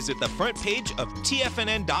 visit the front page of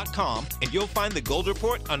TFNN.com and you'll find the Gold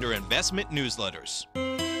Report under Investment Newsletters.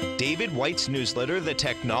 David White's newsletter, The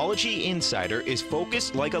Technology Insider, is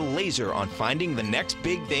focused like a laser on finding the next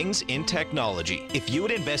big things in technology. If you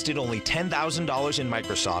had invested only $10,000 in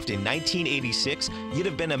Microsoft in 1986, you'd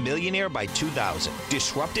have been a millionaire by 2000.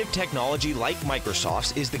 Disruptive technology like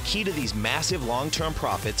Microsoft's is the key to these massive long-term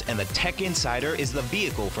profits, and the Tech Insider is the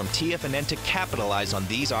vehicle from TFNN to capitalize on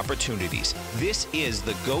these opportunities. This is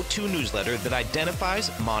the go-to newsletter that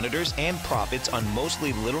identifies, monitors, and profits on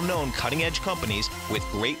mostly little-known cutting-edge companies with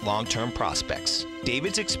great long-term prospects.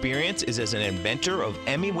 David's experience is as an inventor of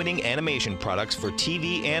Emmy-winning animation products for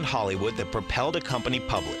TV and Hollywood that propelled a company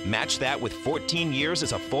public. Match that with 14 years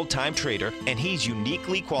as a full-time trader, and he's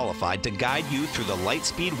uniquely qualified to guide you through the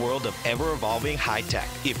light-speed world of ever-evolving high-tech.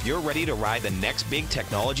 If you're ready to ride the next big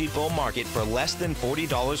technology bull market for less than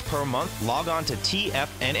 $40 per month, log on to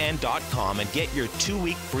TFNN.com and get your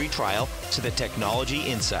 2-week free trial to the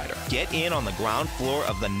Technology Insider. Get in on the ground floor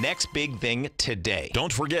of the next big thing today.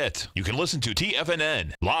 Don't forget, you can listen to TFNN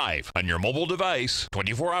live on your mobile device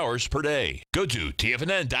 24 hours per day. Go to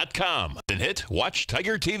TFNN.com, then hit Watch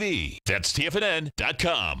Tiger TV. That's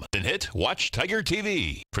TFNN.com, then hit Watch Tiger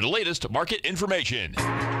TV for the latest market information.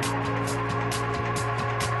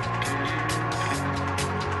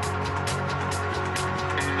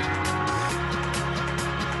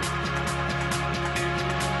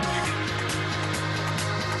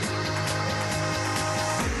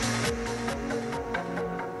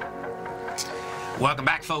 Welcome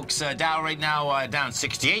back, folks. Dow right now down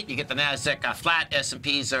 68. You get the Nasdaq flat.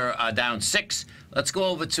 S&Ps are down 6. Let's go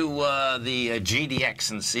over to the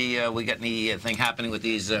GDX and see we got anything happening with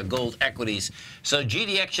these gold equities. So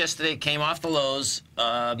GDX yesterday came off the lows.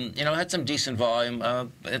 Had some decent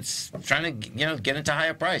volume. It's trying to get into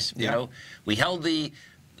higher price. You know, we held the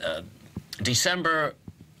December.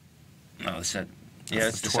 No, it's that. Yeah,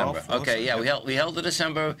 it's December. Okay, yeah, we held the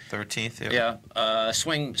December 13th. Yeah,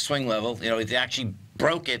 swing level. You know, it actually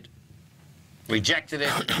broke it, rejected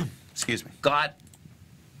it. Excuse me. Got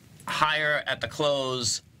higher at the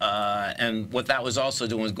close, and what that was also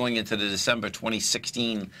doing was going into the December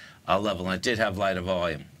 2016 level, and it did have lighter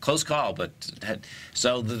volume. Close call, but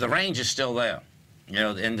so the range is still there. You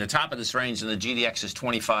know, and the top of this range in the GDX is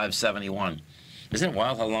 2571. Isn't it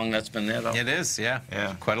wild how long that's been there, though? It is, yeah.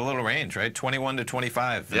 Yeah. Quite a little range, right? 21 to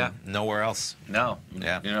 25. Yeah. Nowhere else. No.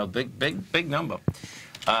 Yeah. You know, big number.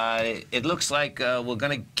 It looks like we're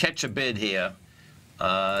going to catch a bid here.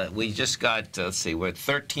 We just got, let's see, we're at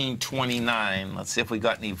 1329. Let's see if we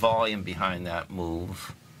got any volume behind that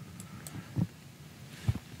move.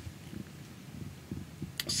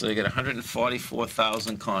 So you got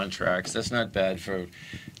 144,000 contracts. That's not bad for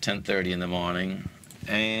 10:30 in the morning.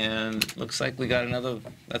 And looks like we got another.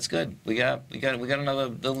 That's good. We got another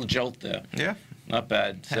little jolt there. Yeah, not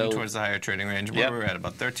bad. Heading towards the higher trading range. Where were we at?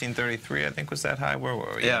 About 1333, I think, was that high. Where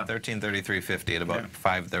were we? Yeah, 1333.50 at about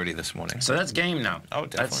 5:30 this morning. So that's game now. Oh,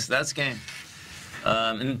 definitely. That's game.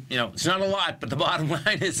 And you know, it's not a lot, but the bottom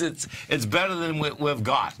line is it's better than we've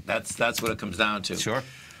got. That's what it comes down to. Sure.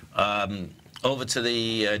 Over to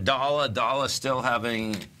the dollar. Dollar still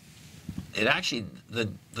having. It actually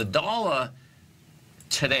the dollar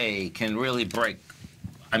today can really break,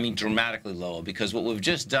 I mean, dramatically lower, because what we've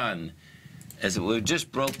just done is that we've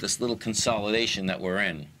just broke this little consolidation that we're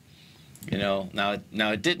in. You know, now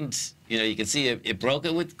it didn't, you know, you can see it broke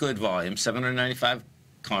it with good volume, 795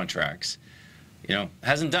 contracts. You know,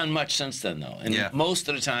 hasn't done much since then, though. And most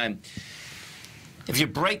of the time, if you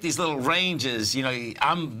break these little ranges, you know,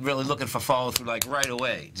 I'm really looking for follow through like right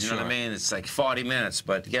away. Do you know what I mean? It's like 40 minutes,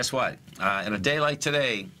 but guess what? In a day like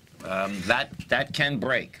today, that can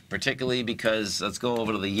break, particularly because, let's go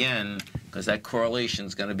over to the yen, because that correlation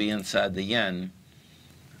is going to be inside the yen.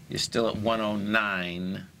 You're still at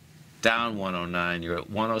 109, down 109. You're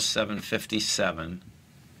at 107.57.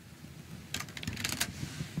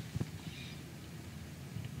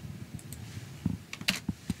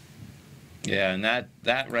 Yeah, and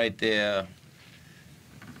that right there,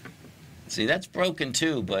 see, that's broken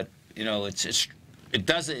too, but, you know, it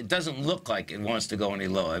doesn't look like it wants to go any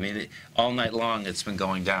lower. I mean, all night long it's been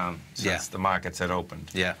going down since the markets had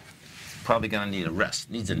opened. Yeah. probably going to need a rest.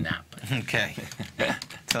 Needs a nap. Okay.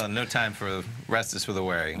 So no time for rest is for the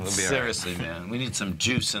weary. We'll be Seriously, all right. man. We need some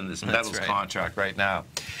juice in this metals right. contract right now.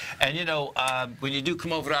 And, you know, when you do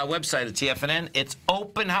come over to our website at TFNN, it's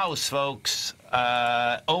open house, folks.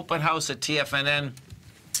 Open house at TFNN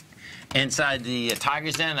inside the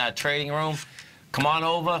Tigers Den, our trading room. Come on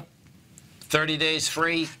over. 30 days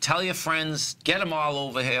free. Tell your friends. Get them all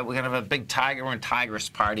over here. We're going to have a big Tiger and Tigress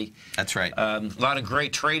party. That's right. A lot of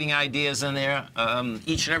great trading ideas in there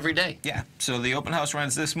each and every day. Yeah. So the open house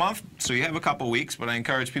runs this month. So you have a couple weeks, but I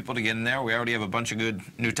encourage people to get in there. We already have a bunch of good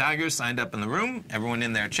new Tigers signed up in the room. Everyone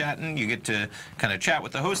in there chatting. You get to kind of chat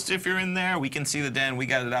with the hosts if you're in there. We can see the den. We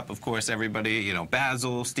got it up, of course. Everybody, you know,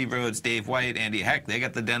 Basil, Steve Rhodes, Dave White, Andy Heck, they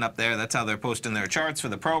got the den up there. That's how they're posting their charts for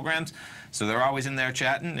the programs. So they're always in there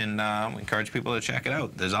chatting, and we encourage people to check it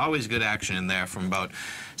out. There's always good action in there from about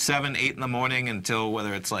 7, 8 in the morning until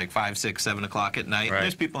whether it's like 5, 6, 7 o'clock at night. Right.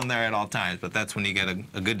 There's people in there at all times, but that's when you get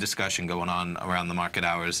a good discussion going on around the market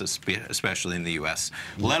hours, especially in the U.S.,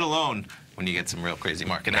 let alone when you get some real crazy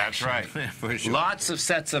market action. That's right. For sure. Lots of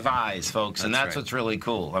sets of eyes, folks, and that's right. what's really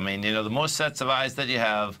cool. I mean, you know, the more sets of eyes that you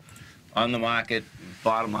have on the market,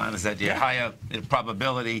 bottom line is that your higher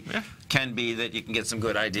probability can be that you can get some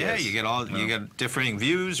good ideas. Yeah, you get you get differing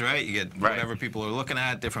views, right? You get whatever people are looking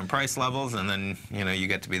at, different price levels, and then you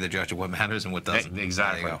get to be the judge of what matters and what doesn't.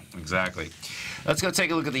 Exactly. There you go. Exactly. Let's go take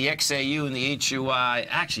a look at the XAU and the HUI.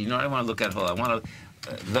 Actually, you know what I want to look at? Hold on. I want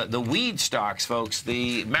to the weed stocks, folks,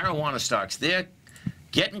 the marijuana stocks. They're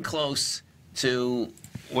getting close to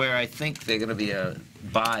where I think they're going to be a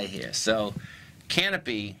buy here. So,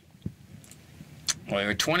 Canopy. Well,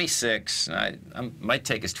 we're 26. Might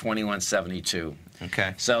take us 21.72.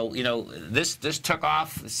 Okay. So this took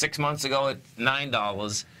off 6 months ago at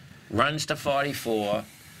 $9, runs to 44.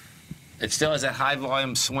 It still has a high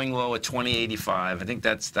volume swing low at 20.85. I think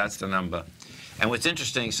that's the number. And what's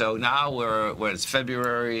interesting, so now it's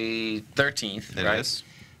February 13th, it right? Is.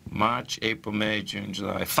 March, April, May, June,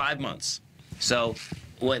 July, 5 months. So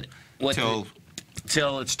what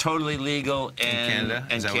till it's totally legal in Canada.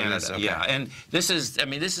 And Canada, okay. yeah. And this is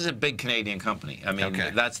a big Canadian company. I mean,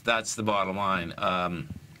 that's the bottom line.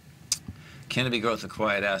 Canopy Growth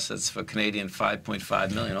acquired assets for Canadian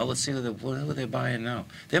 $5.5 million. Oh, let's see what they're buying now.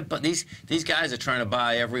 These guys are trying to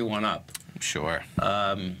buy everyone up. Sure.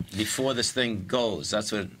 Before this thing goes,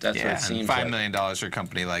 that's what it seems $5 like. million for a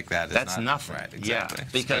company like that is that's nothing. Right, exactly. Yeah,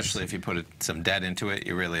 because especially if you put some debt into it,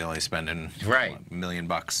 you're really only spending $1 million.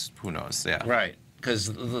 Who knows? Yeah. Right.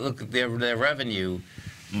 Because look at their revenue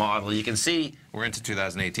model. You can see we're into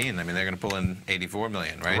 2018. I mean, they're going to pull in $84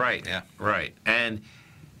 million, right? Right. Yeah. Right. And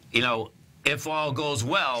if all goes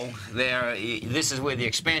well, this is where the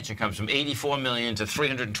expansion comes from: $84 million to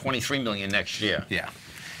 $323 million next year. Yeah.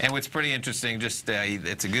 And what's pretty interesting, just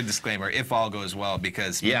it's a good disclaimer, if all goes well,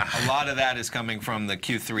 because a lot of that is coming from the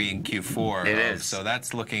Q3 and Q4. It is. So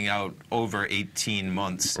that's looking out over 18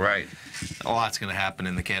 months. Right. A lot's going to happen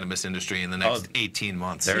in the cannabis industry in the next 18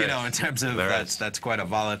 months. In terms of that's quite a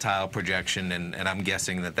volatile projection, and I'm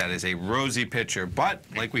guessing that is a rosy picture. But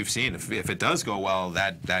like we've seen, if it does go well,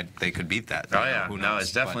 that they could beat that. Oh yeah. Who knows? No,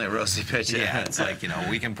 it's definitely a rosy picture. Yeah. It's like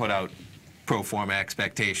we can put out pro forma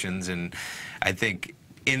expectations, and I think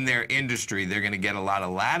in their industry, they're going to get a lot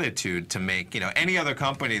of latitude to make, any other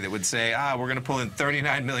company that would say, we're going to pull in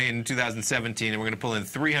 $39 million in 2017 and we're going to pull in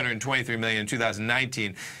 $323 million in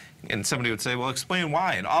 2019. And somebody would say, well, explain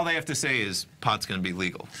why. And all they have to say is pot's going to be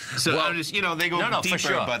legal. So, they go deeper, for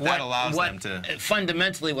sure. but that allows them to.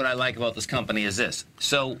 Fundamentally, what I like about this company is this.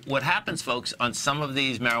 So what happens, folks, on some of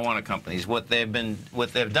these marijuana companies, what they've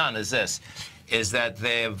done is this, is that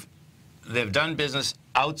they've done business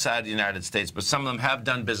outside the United States, but some of them have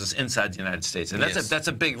done business inside the United States, and that's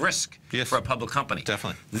a big risk for a public company.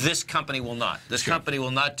 Definitely. This company will not. This company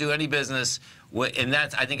will not do any business, and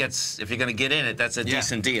I think if you're going to get in it, that's a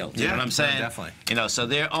decent deal. You know what I'm saying? Definitely. So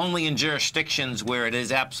they're only in jurisdictions where it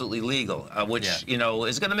is absolutely legal, which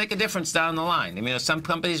is going to make a difference down the line. I mean, some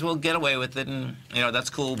companies will get away with it, and that's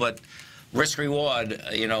cool, but risk reward.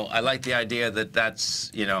 I like the idea that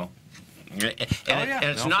that's And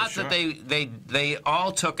it's not that they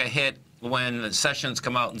all took a hit when Sessions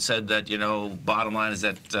come out and said that bottom line is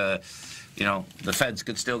that the feds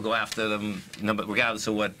could still go after them, regardless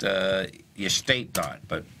of what your state thought.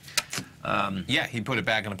 But he put it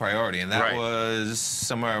back on a priority, and that was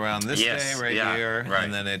somewhere around this day right here,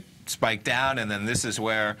 and then it spiked down, and then this is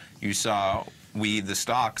where you saw the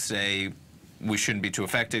stocks say we shouldn't be too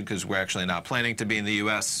affected because we're actually not planning to be in the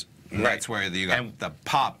U.S. And that's where you got the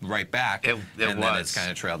pop right back, and then it's kind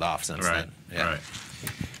of trailed off since then. Yeah. Right.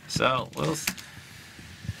 So,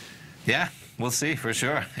 yeah. we'll see for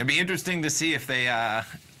sure. It'd be interesting to see if they,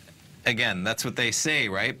 again, that's what they say,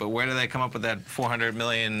 right? But where do they come up with that 400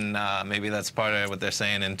 million? Maybe that's part of what they're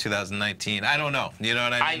saying in 2019. I don't know. You know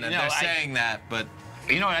what I mean? They're saying that, but.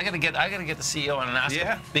 You know what? I gotta get the CEO on and ask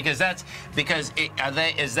him, because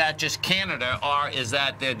is that just Canada, or is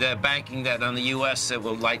that they're banking that on the U.S. that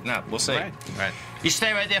will lighten up? We'll see. Right. You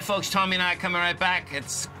stay right there, folks. Tommy and I are coming right back.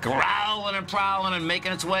 It's growling and prowling and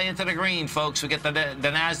making its way into the green, folks. We get the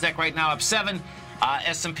Nasdaq right now up 7.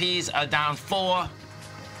 S&Ps are down 4.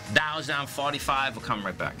 Dow's down 45. We'll come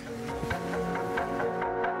right back.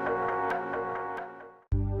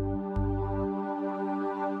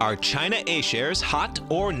 Are China A-shares hot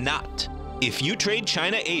or not? If you trade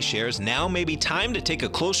China A-shares, now may be time to take a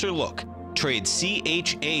closer look. Trade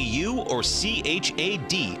CHAU or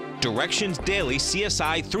CHAD, Directions Daily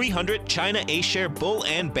CSI 300 China A-share Bull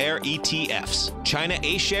and Bear ETFs. China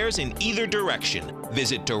A-shares in either direction.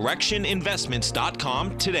 Visit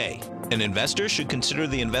directioninvestments.com today. An investor should consider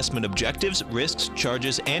the investment objectives, risks,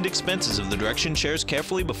 charges, and expenses of the Direction shares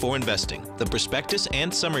carefully before investing. The prospectus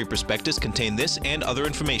and summary prospectus contain this and other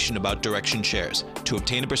information about Direction shares. To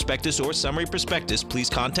obtain a prospectus or summary prospectus, please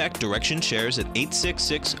contact Direction shares at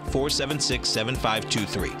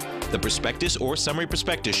 866-476-7523. The prospectus or summary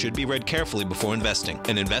prospectus should be read carefully before investing.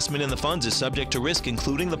 An investment in the funds is subject to risk,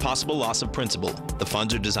 including the possible loss of principal. The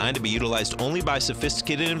funds are designed to be utilized only by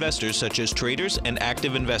sophisticated investors such as traders and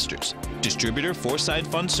active investors. Distributor Foreside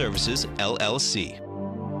Fund Services, LLC.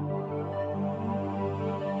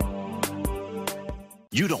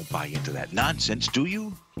 You don't buy into that nonsense, do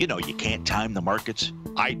you? You know you can't time the markets.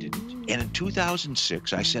 I didn't. And in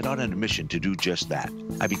 2006, I set out on a mission to do just that.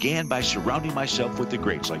 I began by surrounding myself with the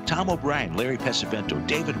greats like Tom O'Brien, Larry Pesavento,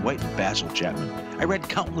 David White, and Basil Chapman. I read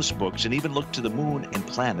countless books and even looked to the moon and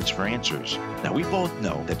planets for answers. Now, we both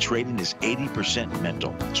know that trading is 80%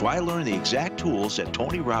 mental. So I learned the exact tools that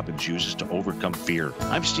Tony Robbins uses to overcome fear.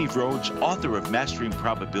 I'm Steve Rhodes, author of Mastering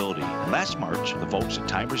Probability. And last March, the folks at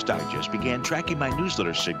Timers Digest began tracking my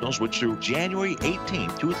newsletter signals, which through January 18,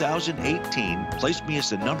 2018, placed me as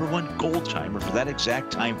the #1 gold timer for that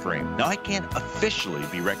exact time frame. Now, I can't officially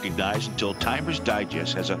be recognized until Timers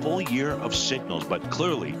Digest has a full year of signals, but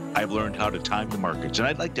clearly I've learned how to time the markets, and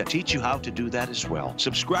I'd like to teach you how to do that as well.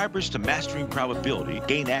 Subscribers to Mastering Probability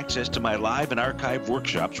gain access to my live and archive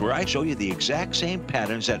workshops where I show you the exact same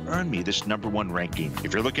patterns that earned me this #1 ranking.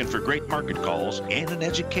 If you're looking for great market calls and an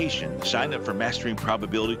education, sign up for Mastering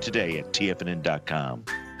Probability today at TFNN.com.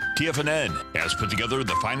 TFNN has put together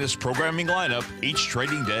the finest programming lineup each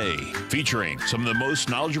trading day, featuring some of the most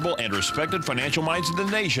knowledgeable and respected financial minds in the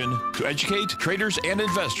nation to educate traders and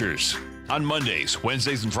investors. On Mondays,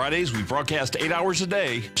 Wednesdays, and Fridays, we broadcast 8 hours a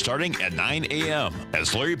day, starting at 9 a.m.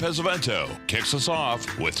 as Larry Pesavento kicks us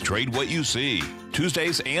off with Trade What You See.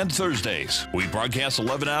 Tuesdays and Thursdays, we broadcast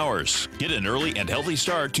 11 hours. Get an early and healthy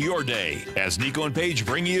start to your day as Nico and Paige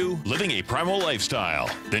bring you Living a Primal Lifestyle.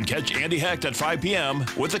 Then catch Andy Hecht at 5 p.m.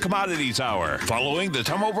 with the Commodities Hour, following the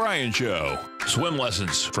Tom O'Brien Show. Swim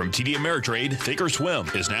lessons from TD Ameritrade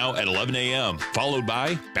Thinkorswim is now at 11 a.m., followed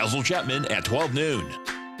by Basil Chapman at 12 noon.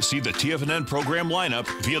 See the TFNN program lineup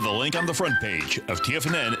via the link on the front page of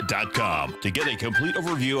TFNN.com to get a complete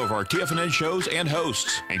overview of our TFNN shows and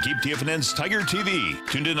hosts. And keep TFNN's Tiger TV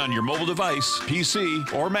tuned in on your mobile device,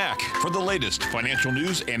 PC, or Mac for the latest financial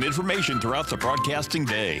news and information throughout the broadcasting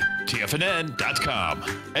day. TFNN.com,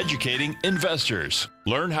 educating investors.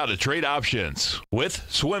 Learn how to trade options with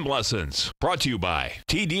swim lessons. Brought to you by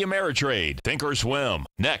TD Ameritrade Thinkorswim.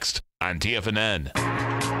 Next on TFNN.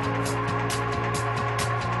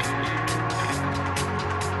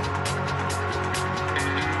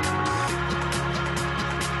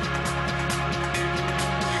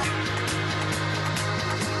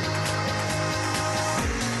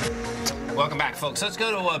 Welcome back, folks. Let's go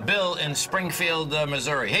to Bill in Springfield,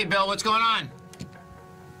 Missouri. Hey, Bill, what's going on?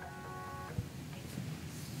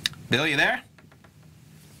 Bill, you there?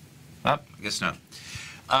 Oh, I guess not.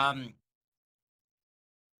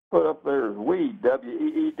 Put up there is weed,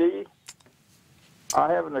 W-E-E-D.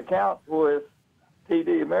 I have an account with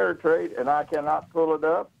TD Ameritrade, and I cannot pull it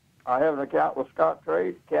up. I have an account with Scott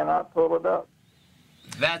Trade, cannot pull it up.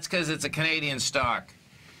 That's because it's a Canadian stock.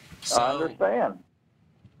 So, I understand.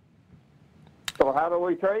 So how do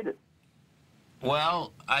we trade it?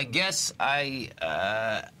 Well, I guess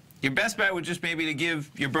your best bet would just maybe to give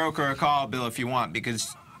your broker a call, Bill, if you want,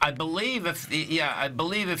 because I believe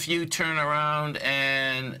if you turn around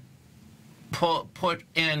and put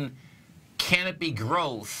in Canopy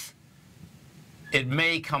Growth, it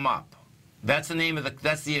may come up. That's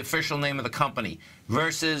the official name of the company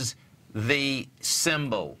versus the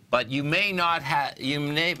symbol, but you may not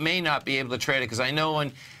may not be able to trade it, because I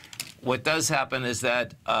know what does happen is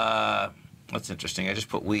that what's interesting. I just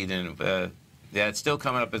put wheat in. Yeah, it's still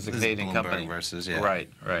coming up as a Canadian company. Versus, yeah. Right,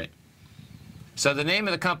 right. So the name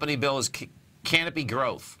of the company, Bill, is Canopy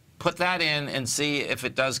Growth. Put that in and see if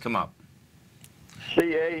it does come up.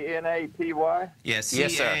 C-A-N-A-P-Y? Yes,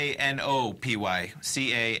 Yes, sir. C-A-N-O-P-Y.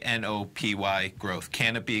 C-A-N-O-P-Y, Growth.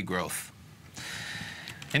 Canopy Growth.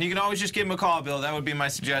 And you can always just give them a call, Bill. That would be my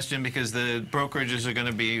suggestion, because the brokerages are going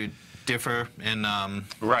to be differ, and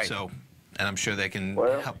right. So, and I'm sure they can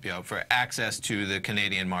help you out for access to the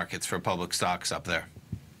Canadian markets for public stocks up there.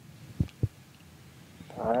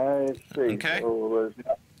 I see. Okay. So,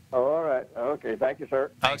 all right. Okay. Thank you,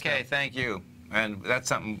 sir. Thanks, okay, thank you. And that's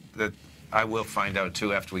something that I will find out,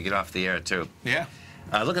 too, after we get off the air, too. Yeah.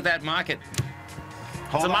 Look at that market.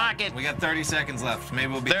 Hold it's a on. market. We got 30 seconds left.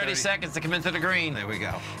 Maybe we'll be 30 seconds to come into the green. There we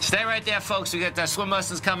go. Stay right there, folks. We got swim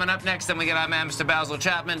lessons coming up next. Then we got our man, Mr. Basil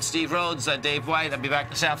Chapman, Steve Rhodes, Dave White. I'll be back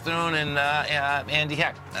this afternoon, and Andy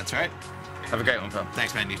Heck. That's right. Have a great one, Phil.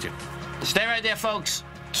 Thanks, man. You too. Stay right there, folks.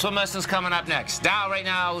 Swim lessons coming up next. Dow right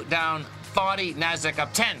now down 40, Nasdaq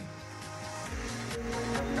up 10.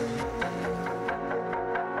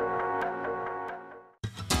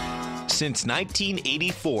 Since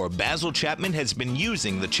 1984, Basil Chapman has been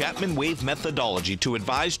using the Chapman Wave methodology to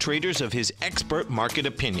advise traders of his expert market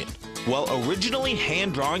opinion. While originally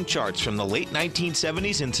hand-drawing charts from the late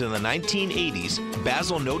 1970s into the 1980s,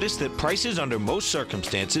 Basil noticed that prices under most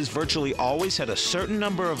circumstances virtually always had a certain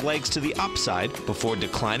number of legs to the upside before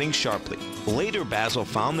declining sharply. Later, Basil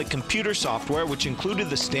found that computer software, which included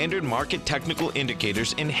the standard market technical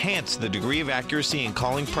indicators, enhanced the degree of accuracy in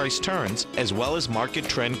calling price turns, as well as market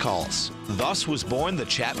trend calls. Thus was born the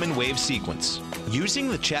Chapman Wave sequence. Using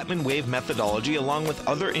the Chapman Wave methodology along with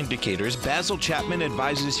other indicators, Basil Chapman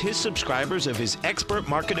advises his subscribers of his expert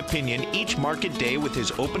market opinion each market day with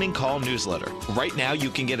his opening call newsletter. Right now, you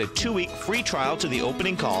can get a 2-week free trial to the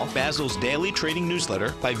opening call, Basil's daily trading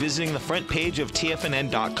newsletter, by visiting the front page of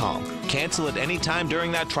TFNN.com. Cancel at any time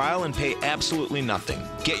during that trial and pay absolutely nothing.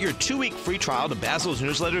 Get your 2-week free trial to Basil's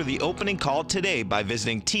newsletter, The Opening Call, today by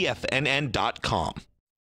visiting TFNN.com.